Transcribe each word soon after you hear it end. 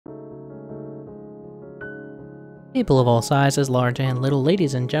People of all sizes, large and little,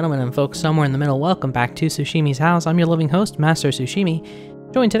 ladies and gentlemen, and folks somewhere in the middle, welcome back to Sushimi's House. I'm your loving host, Master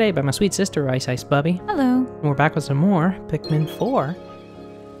Sushimi, joined today by my sweet sister, Ice Ice Bubbie. Hello. And we're back with some more Pikmin 4.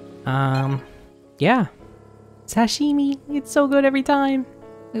 Yeah. Sashimi, it's so good every time.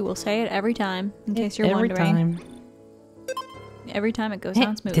 We will say it every time, in case you're every wondering. Time. Every time it goes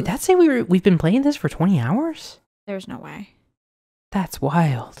down smooth. Did that say we've been playing this for 20 hours? There's no way. That's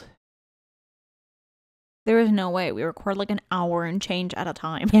wild. There is no way. We record like an hour and change at a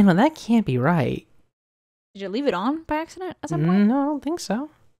time. Yeah, no, that can't be right. Did you leave it on by accident at some point? No, I don't think so.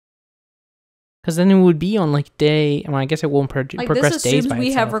 Because then it would be on like day. Well, I guess it won't progress days by This assumes we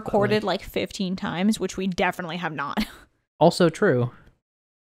itself, have recorded like 15 times, which we definitely have not. Also true.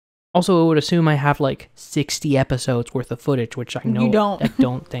 Also, it would assume I have like 60 episodes worth of footage, which I know You don't. I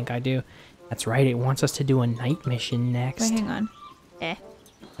don't think I do. That's right. It wants us to do a night mission next. Wait, hang on.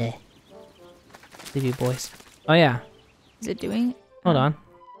 Leave you boys. Oh yeah. Is it doing? Hold on.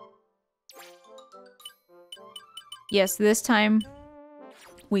 Yes, this time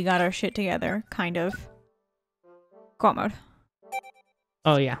we got our shit together, kind of. Co-op mode.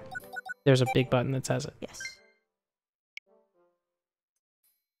 Oh yeah. There's a big button that says it. Yes.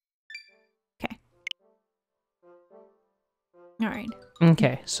 Okay. Alright.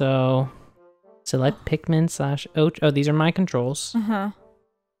 Okay, so select Pikmin /Och. Oh, these are my controls. Uh-huh.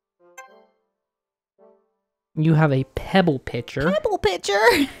 You have a pebble pitcher. Pebble pitcher!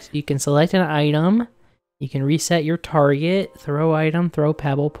 So you can select an item. You can reset your target. Throw item, throw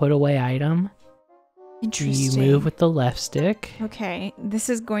pebble, put away item. Interesting. You move with the left stick. Okay, this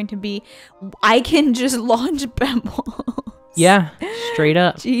is going to be... I can just launch pebbles. Yeah, straight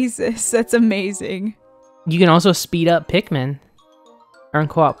up. Jesus, that's amazing. You can also speed up Pikmin. Earn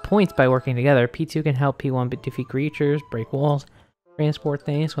co-op points by working together. P2 can help P1 defeat creatures, break walls, transport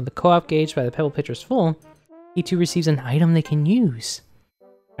things. When the co-op gauge by the pebble pitcher is full, P2 receives an item they can use.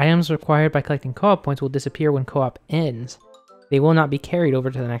 Items required by collecting co-op points will disappear when co-op ends. They will not be carried over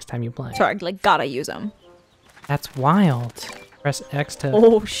to the next time you play. Sorry, like, gotta use them. That's wild. Press X to...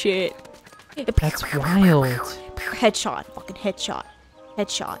 Oh, shit. That's wild. Headshot. Fucking headshot.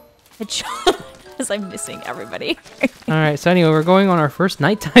 Headshot. Headshot. Because I'm missing everybody. Alright, so anyway, we're going on our first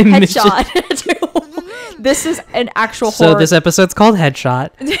nighttime mission. Headshot. This is an actual So horror. this episode's called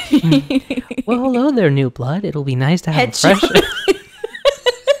Headshot. Well, hello there, new blood. It'll be nice to have a fresh...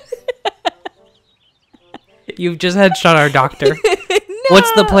 You've just headshot our doctor. No.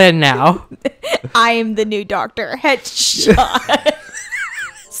 What's the plan now? I am the new doctor. Headshot.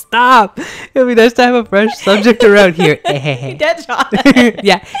 Stop! It'll be nice to have a fresh subject around here. Deadshot.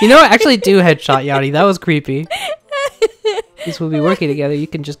 Yeah, you know what? Actually do headshot Yanni. That was creepy. Since we'll be working together, you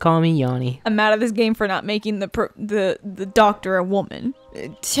can just call me Yanni. I'm mad at this game for not making the doctor a woman.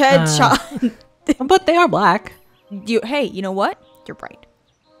 Headshot. But they are black. Hey, you know what? You're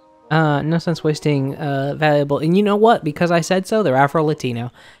right. No sense wasting valuable... And you know what? Because I said so, they're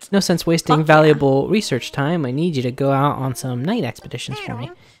Afro-Latino. No sense wasting valuable research time. I need you to go out on some night expeditions for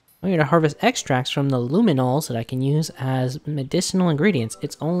me. I want you to harvest extracts from the luminols that I can use as medicinal ingredients.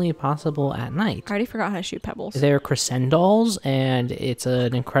 It's only possible at night. I already forgot how to shoot pebbles. They're crescendols, and it's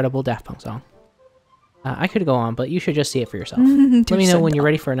an incredible Daft Punk song. I could go on, but you should just see it for yourself. Let me know when you're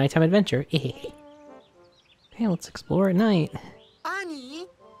ready for a nighttime adventure. Okay, let's explore at night.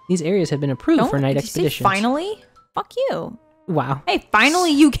 These areas have been approved for night expeditions. Finally? Fuck you. Wow. Hey, finally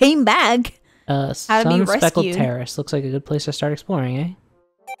you came back. Sun Speckled Terrace. Looks like a good place to start exploring, eh?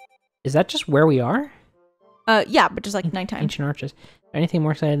 Is that just where we are? Yeah, but just like nighttime. Ancient arches. Anything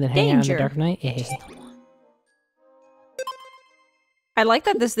more exciting than hanging out in the dark night? I like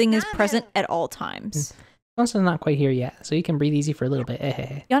that this thing is present at all times. Sun's not quite here yet, so you can breathe easy for a little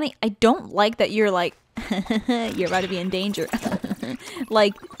bit. Yanni, I don't like that you're like, you're about to be in danger.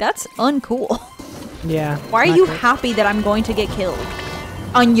 Like, that's uncool. Yeah. Why are you happy that I'm going to get killed?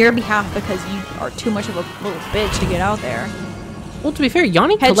 On your behalf, because you are too much of a little bitch to get out there. Well, to be fair,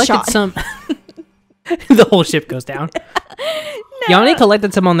 Yanni collected some... The whole ship goes down. No. Yanni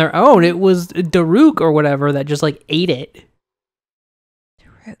collected some on their own. It was Daruk or whatever that just, like, ate it.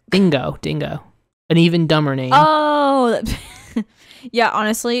 Daruk. Dingo. An even dumber name. Oh! Yeah,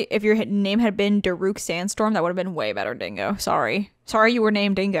 honestly, if your name had been Daruk Sandstorm, that would have been way better, Dingo. Sorry. Sorry you were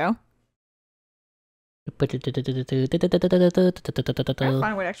named Dingo. I find it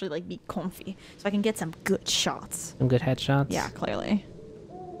would actually, like, be comfy, so I can get some good shots. Some good headshots? Yeah, clearly.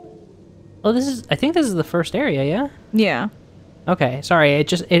 Oh, I think this is the first area, yeah? Yeah. Okay, sorry,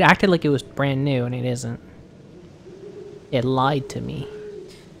 it acted like it was brand new, and it isn't. It lied to me.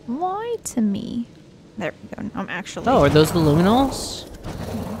 Lied to me. There we go. I'm actually... Oh, are those the luminols?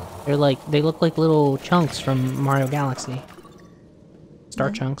 They look like little chunks from Mario Galaxy. Star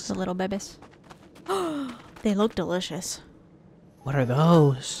chunks. The little babies. They look delicious. What are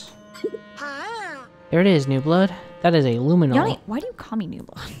those? There it is, New Blood. That is a luminol. Yanni, why do you call me New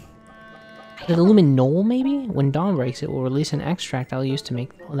Blood? Is it a luminol, maybe? When dawn breaks, it will release an extract I'll use to make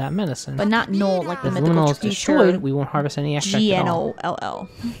that medicine. But not Knoll, like the If mythical luminol is destroyed, we won't harvest any extract at all. G-N-O-L-L.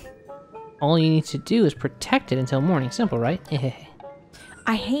 All you need to do is protect it until morning. Simple, right?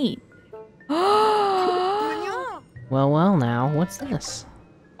 I hate. Well, now, what's this?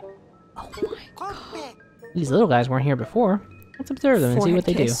 Oh my god. These little guys weren't here before. Let's observe them and see what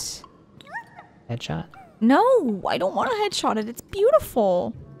they do. Kiss. Headshot. No, I don't want to headshot it. It's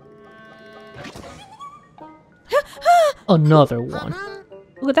beautiful. Another one.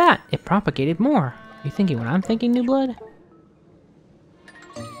 Look at that. It propagated more. You thinking what I'm thinking, New Blood?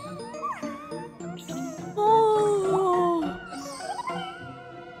 Oh.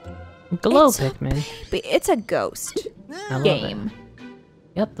 Glow It's Pikmin. It's a ghost I love game. it.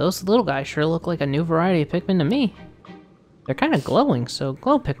 Yep, those little guys sure look like a new variety of Pikmin to me. They're kind of glowing, so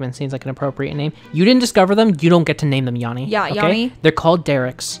Glow Pikmin seems like an appropriate name. You didn't discover them, you don't get to name them, Yanni. Yeah, okay? Yanni. They're called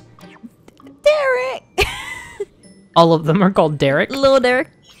Derricks. Derek! All of them are called Derrick. Little Derek.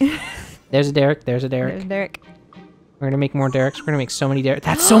 There's a Derrick, there's a Derrick. There's Derek. We're gonna make more Derricks. We're gonna make so many Derricks.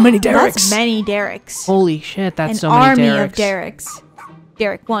 That's so many Derricks! That's many Dereks. Holy shit, that's An so many army Derricks. of Dereks.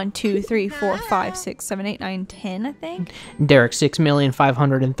 Derek 1, 2, 3, 4, 5, 6, 7, 8, 9, 10, I think. Derek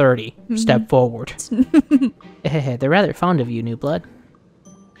 6,530,000. Step forward. They're rather fond of you, New Blood.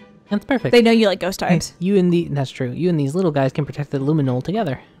 That's perfect. They know you like ghost types. That's true. You and these little guys can protect the luminol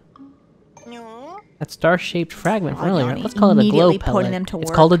together. That star-shaped fragment from earlier. Yanni, Let's call it a glow immediately pellet. putting them to It's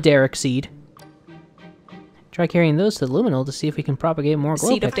work. called a Derrick seed. Try carrying those to the luminol to see if we can propagate more glow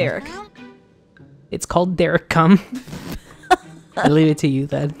Seed of Pikmin. Derek. It's called Derrick Cum. I leave it to you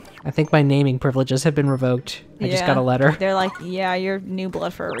then. I think my naming privileges have been revoked. I just got a letter. They're like, yeah, you're New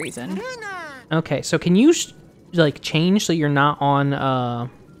Blood for a reason. Okay, so can you like change so you're not on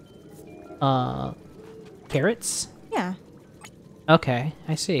carrots? Yeah. Okay,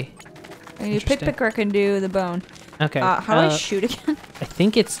 I see. I can do pick, or I can do the bone. Okay. How do I shoot again? I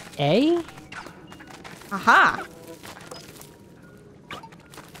think it's A. Aha!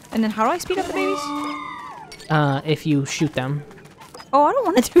 And then how do I speed up the babies? If you shoot them. Oh, I don't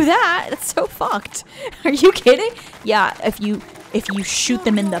want to do that. That's so fucked. Are you kidding? Yeah, if you shoot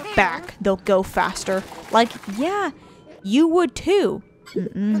them in the back, they'll go faster. Like, yeah, you would too.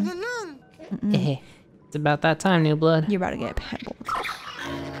 It's about that time, New Blood. You're about to get pebbled.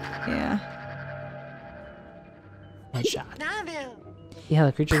 Yeah. Headshot. See how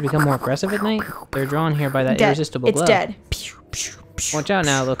the creatures become more aggressive at night? They're drawn here by that Dead. irresistible glow. It's dead. Watch out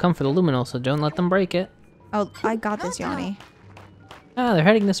now, they'll come for the luminol, so don't let them break it. Oh, I got this, Yanni. Ah, they're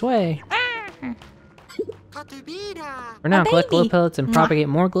heading this way. For now, collect glow baby. pellets and propagate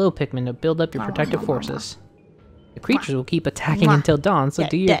more glow Pikmin to build up your protective forces. The creatures will keep attacking until dawn, so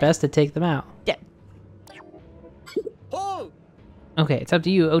do your best to take them out. Dead. Okay, it's up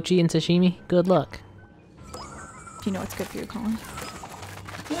to you, Ochi and Sashimi. Good luck. Do you know what's good for you, Colin?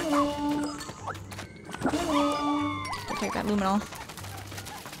 Go take that luminol.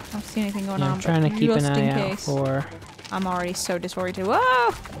 I don't see anything going Yeah, on. I'm trying to but keep an just in eye out case. for... I'm already so disoriented.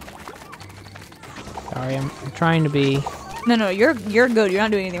 Whoa! Sorry, I'm trying to be... No, you're good. You're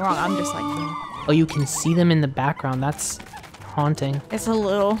not doing anything wrong. I'm just like, Oh, you can see them in the background. That's haunting. it's a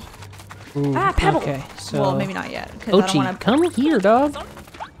little. Ooh, Pebble. Okay, so... Well, maybe not yet. 'Cause I don't Ochi, want to. come here, dog.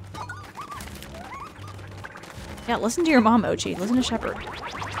 Yeah, listen to your mom, Ochi. Listen to Shepard.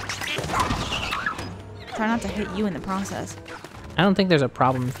 Try not to hit you in the process. I don't think there's a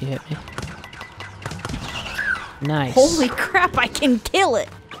problem if you hit me. Nice. Holy crap! I can kill it.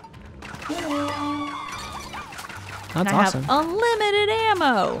 That's I awesome. have unlimited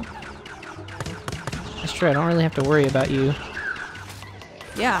ammo. That's true. I don't really have to worry about you.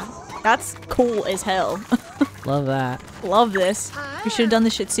 Yeah, that's cool as hell. Love that. Love this. We should have done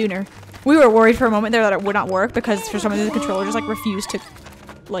this shit sooner. We were worried for a moment there that it would not work because for some reason the controller just like refused to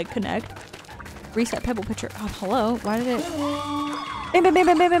like connect. Reset pebble picture. Oh, hello. Why did it? Bam, bam, bam,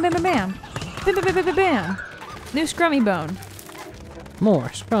 bam, bam, bam, bam, bam, bam, bam, bam, bam, bam, bam. New scrummy bone. More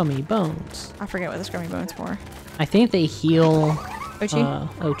scrummy bones. I forget what the scrummy bone's for. I think they heal Ochi?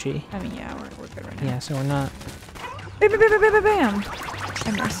 Ochi. I mean, yeah, we're good right now. Yeah, so we're not... Bam, bam, bam, bam, bam, bam, bam.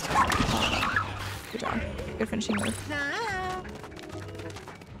 I missed. Good job. Good finishing move.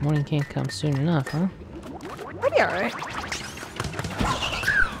 Morning can't come soon enough, huh? I'll be alright.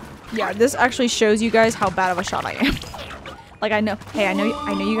 Yeah, this actually shows you guys how bad of a shot I am. Like, I know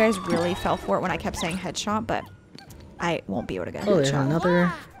you guys really fell for it when I kept saying headshot, but I won't be able to get a Oh, there's headshot.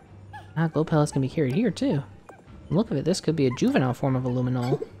 another Glow pellets can be carried here too. Look at it, this could be a juvenile form of a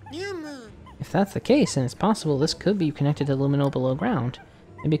luminol. If that's the case, then it's possible this could be connected to luminol below ground.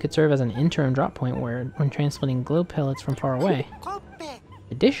 Maybe it could serve as an interim drop point when transporting glow pellets from far away.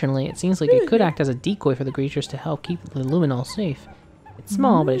 Additionally, it seems like it could act as a decoy for the creatures to help keep the luminol safe. It's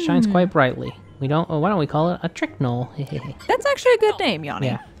small, but it shines quite brightly. Why don't we call it a trick knoll? That's actually a good name, Yanni.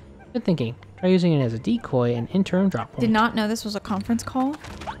 Yeah. Good thinking. Try using it as a decoy and interim drop point. Did not know this was a conference call.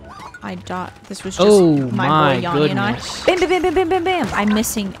 I thought this was just my boy Yanni and I. Bam, bam, bam, bam, bam, bam, bam. I'm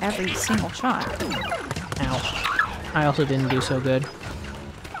missing every single shot. Ow. I also didn't do so good.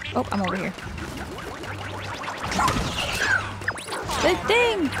 Oh, I'm over here. The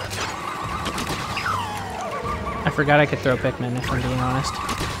thing! I forgot I could throw Pikmin, if I'm being honest.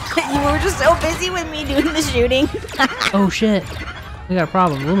 You were just so busy with me doing the shooting. Oh shit. We got a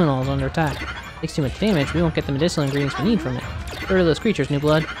problem. Luminol is under attack. Takes too much damage, we won't get the medicinal ingredients we need from it. Get rid of those creatures, New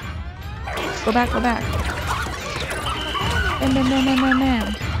Blood. Go back, go back. Bam, bam, bam, bam, bam, bam.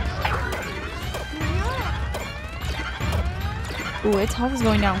 Ooh, its health is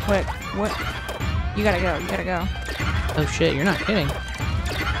going down quick. What? You gotta go, you gotta go. Oh shit, you're not kidding. Oh,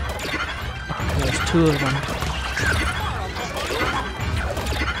 there's 2 of them.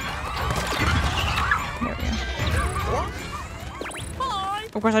 There we go.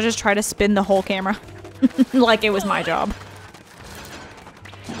 Of course, I just try to spin the whole camera. Like it was my job.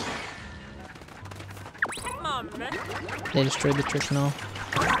 They destroyed the trick knoll.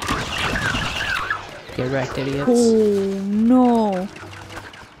 Get wrecked, idiots. Oh no.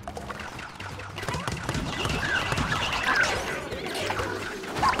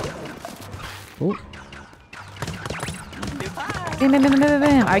 Ooh. Bam, bam, bam, bam, bam,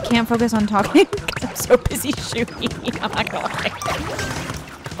 bam. I can't focus on talking because I'm so busy shooting. I'm not gonna lie.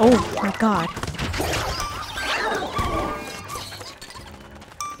 Oh my god.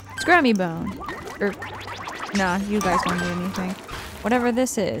 Scrammy bone. Nah, you guys don't do anything. Whatever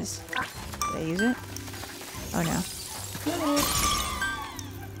this is. Did I use it? Oh no.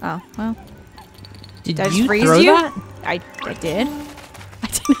 Oh, well. Did I just you freeze throw you? that? I did. I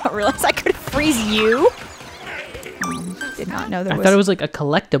did not realize I could freeze you. Did not know there was. I thought it was like a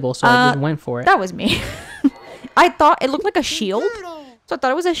collectible, so I just went for it. That was me. I thought it looked like a shield, so I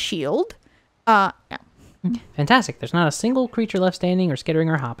thought it was a shield. Yeah. Fantastic. There's not a single creature left standing or skittering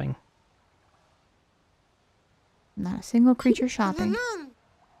or hopping. Not a single creature shopping.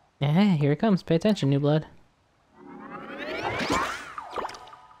 Yeah, here it comes. Pay attention, New Blood.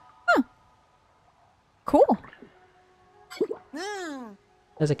 Huh. Cool.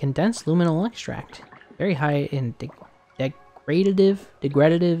 There's a condensed luminol extract. Very high in degradative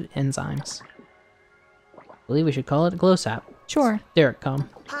enzymes. I believe we should call it a glow sap. Sure. There it come.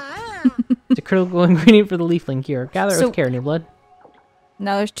 It's a critical ingredient for the leafling cure. Gather it with care, New Blood.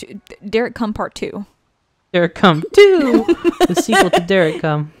 Now there's 2. Derek come part 2. Derek come 2! The sequel to Derek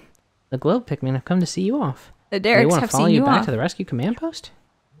come. The glow Pikmin have come to see you off. The Dereks have seen you back off. to the rescue command post?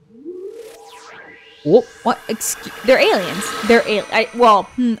 Whoop. What? They're aliens. They're well,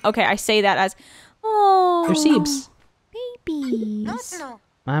 okay, I say that as, oh. They're seeds. Babies.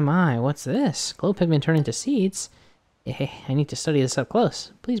 My, what's this? Glow Pikmin turn into seeds? Hey, I need to study this up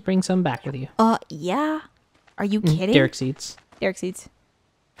close. Please bring some back with you. Yeah. Are you kidding? Derek seeds. Derek seeds.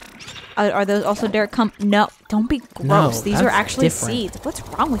 Are those also Derek No, don't be gross. No, These are that's actually different. seeds. What's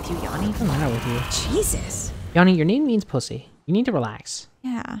wrong with you, Yanni? What's the matter with you? Jesus. Yanni, your name means pussy. You need to relax.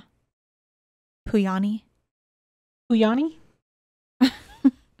 Yeah. Puyani. Yanni?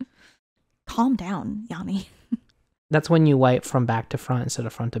 Calm down, Yanni. That's when you wipe from back to front instead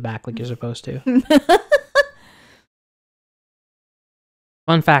of front to back like you're supposed to.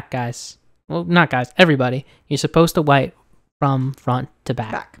 Fun fact, guys. Well, not guys, everybody. You're supposed to wipe from front to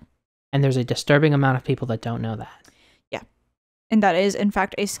back. And there's a disturbing amount of people that don't know that. Yeah. And that is, in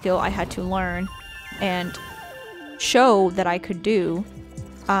fact, a skill I had to learn and show that I could do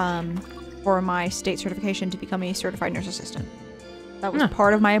for my state certification to become a certified nurse assistant. That was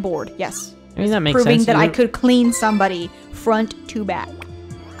part of my board, yes. I mean, that makes proving sense. that I could clean somebody front to back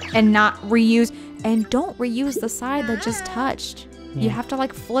and not reuse. And don't reuse the side that just touched. Yeah. You have to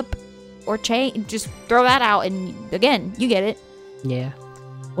like flip or change. Just throw that out and again, you get it. Yeah.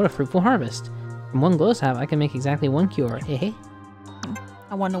 What a fruitful harvest. From one glow sap, I can make exactly 1 cure. Hey.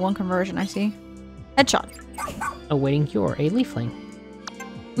 A 1-to-1 conversion, I see. Headshot. Awaiting cure, a leafling.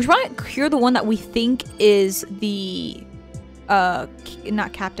 We should probably cure the one that we think is the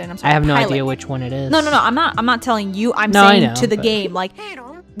not captain, I'm sorry. I have no pilot. idea which one it is. No, I'm not telling you. I'm No, I saying know, to the but- game, like,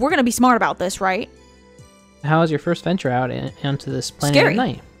 we're gonna be smart about this, right? How was your first venture out onto this planet Scary. at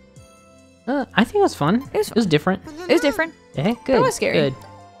night? I think it was fun. It was It was different. It was different. Yeah, good. was scary. Good.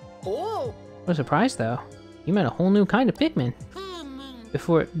 What a surprise, though. You met a whole new kind of Pikmin.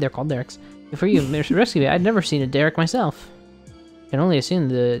 Before, they're called Derricks. Before you rescued it, I'd never seen a Derrick myself. I can only assume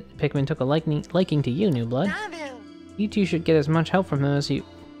the Pikmin took a liking to you, new blood. You two should get as much help from them as you...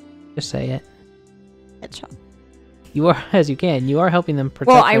 Just say it. Headshot. You are, as you can. You are helping them protect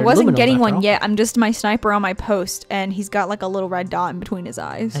Well, I their wasn't luminals, getting after one all. yet. I'm just my sniper on my post, and he's got like a little red dot in between his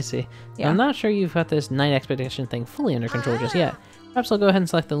eyes. I see. Yeah. I'm not sure you've got this night expedition thing fully under control just yet. Perhaps I'll go ahead and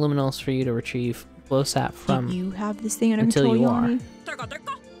select the luminals for you to retrieve Glowsap from... Do you have this thing under until control, you Yanni?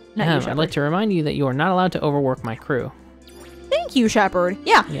 Not you, I'd Shepard. like to remind you that you are not allowed to overwork my crew. Thank you, Shepard.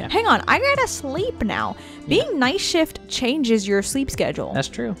 Yeah. Yeah. Hang on. I gotta sleep now. Being night shift changes your sleep schedule. That's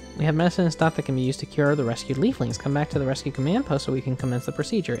true. We have medicine and stuff that can be used to cure the rescued leaflings. Come back to the rescue command post so we can commence the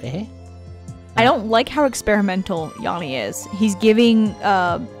procedure, eh? I don't like how experimental Yanni is. He's giving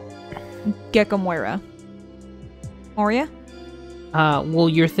Gecko Moira. Moria? Well,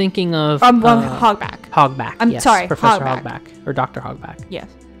 you're thinking of... Hogback. Hogback, I'm yes. sorry, Professor Hogback. Hogback. Or Dr. Hogback. Yes.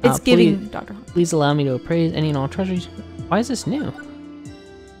 It's giving please- Dr. Hogback. Please allow me to appraise any and all treasures. Why is this new?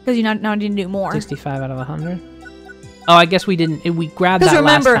 Because you now need to do more. 65 out of 100? Oh, I guess we didn't... We grabbed Because that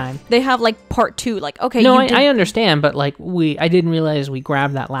remember, last time. they have like part 2. Like, okay, No, you did... I understand, but like I didn't realize we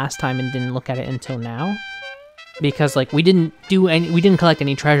grabbed that last time and didn't look at it until now. Because like we didn't collect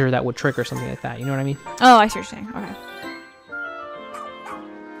any treasure that would trigger something like that. You know what I mean? Oh, I see what you're saying. Okay.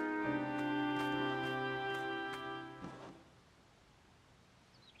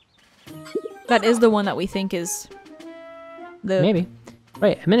 That is the one that we think is the... Maybe.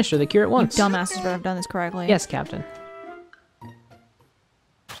 Right, administer the cure at You once. dumbasses better have done this correctly. Yes, Captain.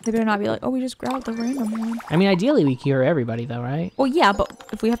 They better not be like, oh, we just grabbed the random one. I mean, ideally we cure everybody though, right? Well, yeah, but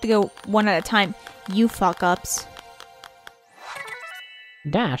if we have to go one at a time, you fuck-ups.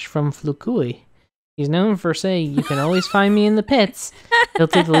 Dash from Flukui. He's known for saying, you can always find me in the pits. He'll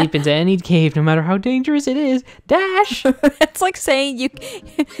take the leap into any cave, no matter how dangerous it is. Dash! It's like saying you...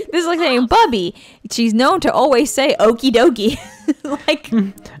 This is like saying, Bubbie. She's known to always say, okie dokie. Like...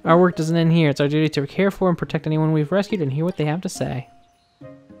 Our work doesn't end here. It's our duty to care for and protect anyone we've rescued and hear what they have to say.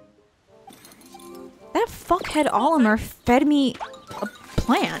 That fuckhead Olimer fed me a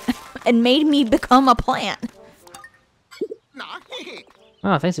plant and made me become a plant.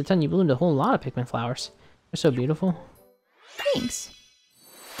 Oh, thanks a ton, you bloomed a whole lot of Pikmin flowers. They're so beautiful. Thanks.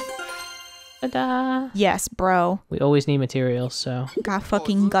 Ta-da! Yes, bro. We always need materials, so... Got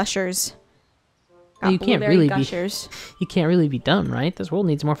fucking gushers. Well, you Got can't blueberry really gushers. You can't really be done, right? This world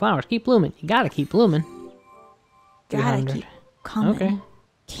needs more flowers. Keep blooming. You gotta keep blooming. Gotta 300. keep coming. Okay. You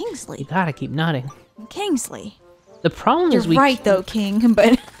Kingsley. gotta keep nodding. Kingsley. The problem You're is right though, King,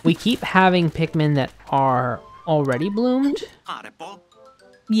 but... we keep having Pikmin that are already bloomed.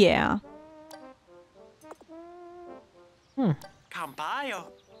 Yeah. Okay.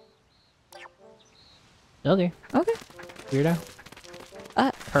 Okay. Weirdo.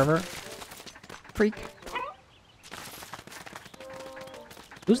 Pervert. Freak.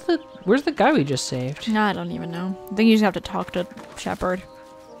 Where's the guy we just saved? No, I don't even know. I think you just have to talk to Shepard.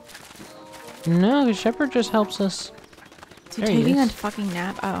 No, the shepherd just helps us. Is he There he taking a is. fucking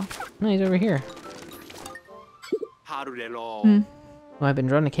nap? Oh. No, he's over here. Well, I've been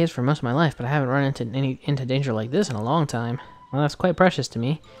drawn to caves for most of my life, but I haven't run into danger like this in a long time. Well, that's quite precious to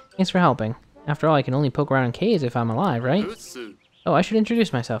me. Thanks for helping. After all, I can only poke around in caves if I'm alive, right? Oh, I should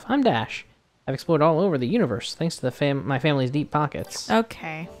introduce myself. I'm Dash. I've explored all over the universe, thanks to my family's deep pockets.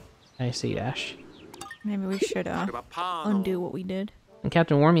 Okay. I see, Dash. Maybe we should undo what we did. And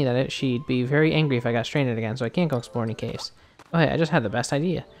Captain warned me that she'd be very angry if I got stranded again, so I can't go explore any caves. Oh, hey, I just had the best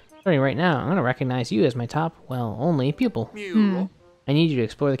idea. Starting right now, I'm gonna recognize you as my top, well, only pupil. I need you to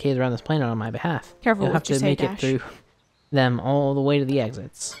explore the caves around this planet on my behalf. Careful You'll have what you to say, make Dash. it through them all the way to the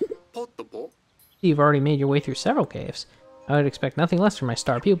exits. You've already made your way through several caves. I would expect nothing less from my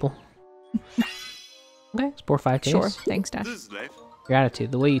star pupil. Okay, explore 5 caves. Sure. Thanks, Dash. Your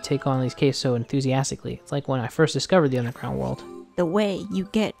attitude, the way you take on these caves so enthusiastically. It's like when I first discovered the underground world. The way you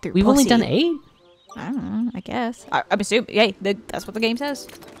get through We've only done 8? I don't know, I guess. I'm assuming, hey, that's what the game says.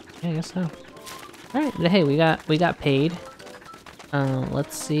 Yeah, I guess so. Alright, but hey, we got paid.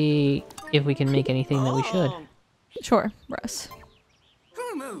 Let's see if we can make anything that we should. Sure, Russ.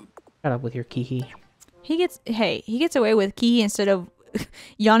 Shut up with your kiki. He gets away with Key instead of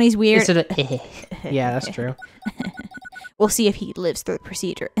Yanni's weird. Instead of yeah, that's true. We'll see if he lives through the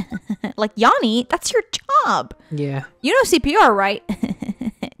procedure. Like, Yanni, that's your job. Yeah. You know CPR, right?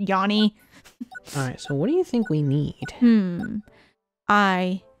 Yanni. Alright, so what do you think we need?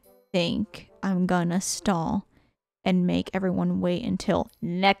 I think I'm gonna stall and make everyone wait until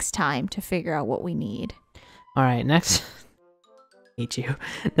next time to figure out what we need. Alright, next Hate you.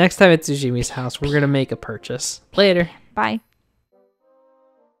 Next time at Tsushimi's house, we're gonna make a purchase. Later. Bye.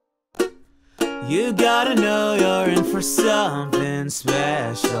 You gotta know you're in for something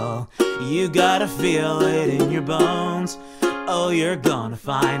special. You gotta feel it in your bones. Oh, you're gonna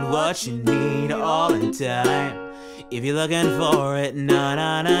find what you need all in time. If you're looking for it, na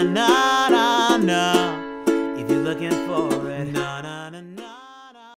na na na na na. If you're looking for it, na na na na.